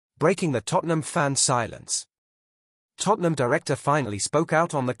breaking the Tottenham fan silence. Tottenham director finally spoke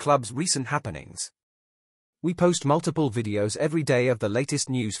out on the club's recent happenings. We post multiple videos every day of the latest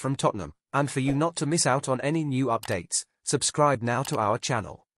news from Tottenham, and for you not to miss out on any new updates, subscribe now to our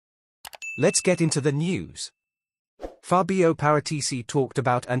channel. Let's get into the news. Fabio Paratici talked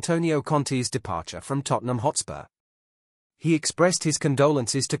about Antonio Conte's departure from Tottenham Hotspur. He expressed his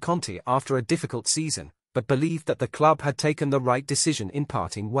condolences to Conte after a difficult season, but believed that the club had taken the right decision in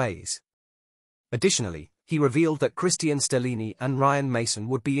parting ways. Additionally, he revealed that Cristian Stellini and Ryan Mason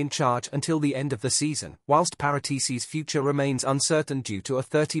would be in charge until the end of the season, whilst Paratici's future remains uncertain due to a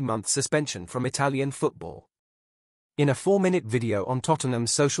 30-month suspension from Italian football. In a 4-minute video on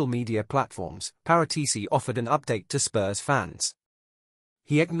Tottenham's social media platforms, Paratici offered an update to Spurs fans.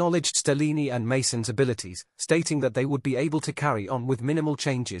 He acknowledged Stellini and Mason's abilities, stating that they would be able to carry on with minimal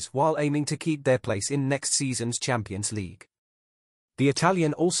changes while aiming to keep their place in next season's Champions League. The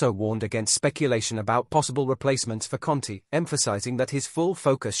Italian also warned against speculation about possible replacements for Conte, emphasizing that his full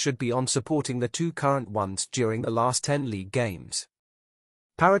focus should be on supporting the two current ones during the last 10 league games.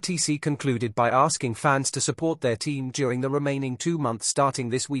 Paratici concluded by asking fans to support their team during the remaining 2 months starting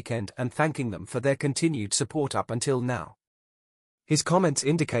this weekend and thanking them for their continued support up until now. His comments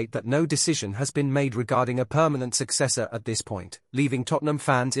indicate that no decision has been made regarding a permanent successor at this point, leaving Tottenham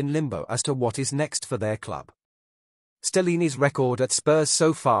fans in limbo as to what is next for their club. Stellini's record at Spurs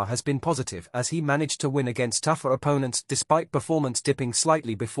so far has been positive as he managed to win against tougher opponents despite performance dipping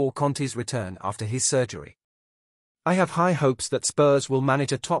slightly before Conte's return after his surgery. I have high hopes that Spurs will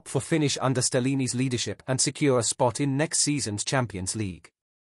manage a top-4 finish under Stellini's leadership and secure a spot in next season's Champions League.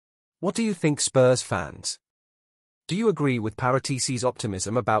 What do you think, Spurs fans? Do you agree with Paratici's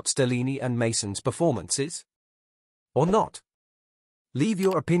optimism about Stellini and Mason's performances? Or not? Leave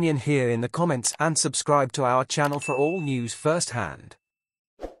your opinion here in the comments and subscribe to our channel for all news firsthand.